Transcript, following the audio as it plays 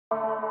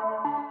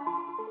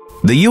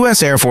The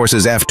U.S. Air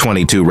Force's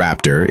F-22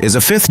 Raptor is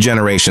a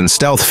fifth-generation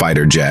stealth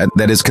fighter jet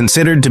that is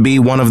considered to be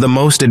one of the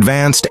most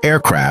advanced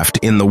aircraft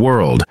in the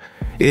world.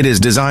 It is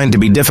designed to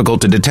be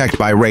difficult to detect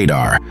by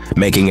radar,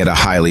 making it a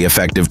highly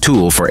effective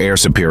tool for air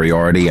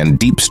superiority and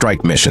deep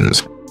strike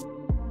missions.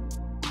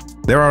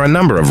 There are a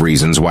number of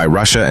reasons why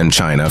Russia and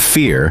China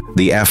fear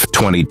the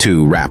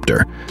F-22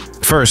 Raptor.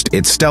 First,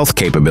 its stealth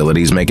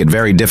capabilities make it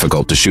very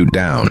difficult to shoot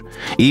down.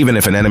 Even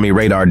if an enemy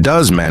radar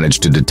does manage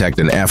to detect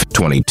an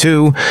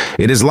F-22,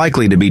 it is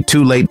likely to be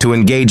too late to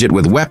engage it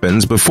with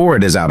weapons before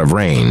it is out of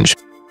range.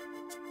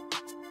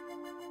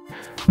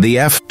 The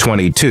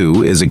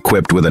F-22 is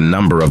equipped with a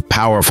number of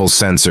powerful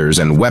sensors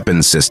and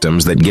weapon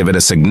systems that give it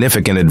a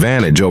significant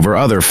advantage over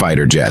other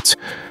fighter jets.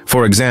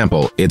 For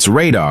example, its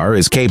radar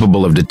is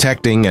capable of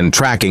detecting and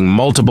tracking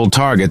multiple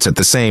targets at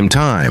the same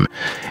time,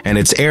 and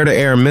its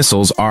air-to-air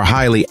missiles are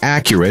highly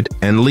accurate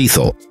and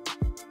lethal.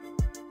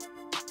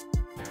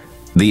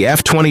 The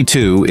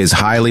F-22 is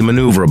highly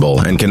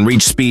maneuverable and can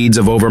reach speeds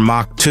of over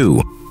Mach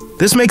 2.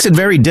 This makes it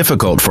very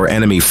difficult for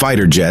enemy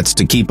fighter jets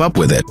to keep up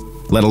with it,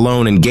 let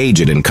alone engage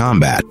it in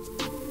combat.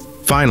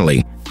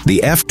 Finally,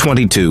 the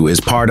F-22 is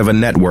part of a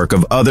network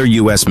of other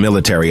U.S.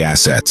 military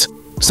assets,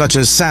 such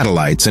as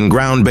satellites and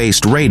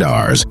ground-based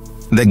radars,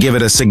 that give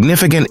it a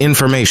significant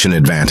information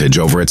advantage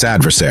over its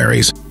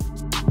adversaries.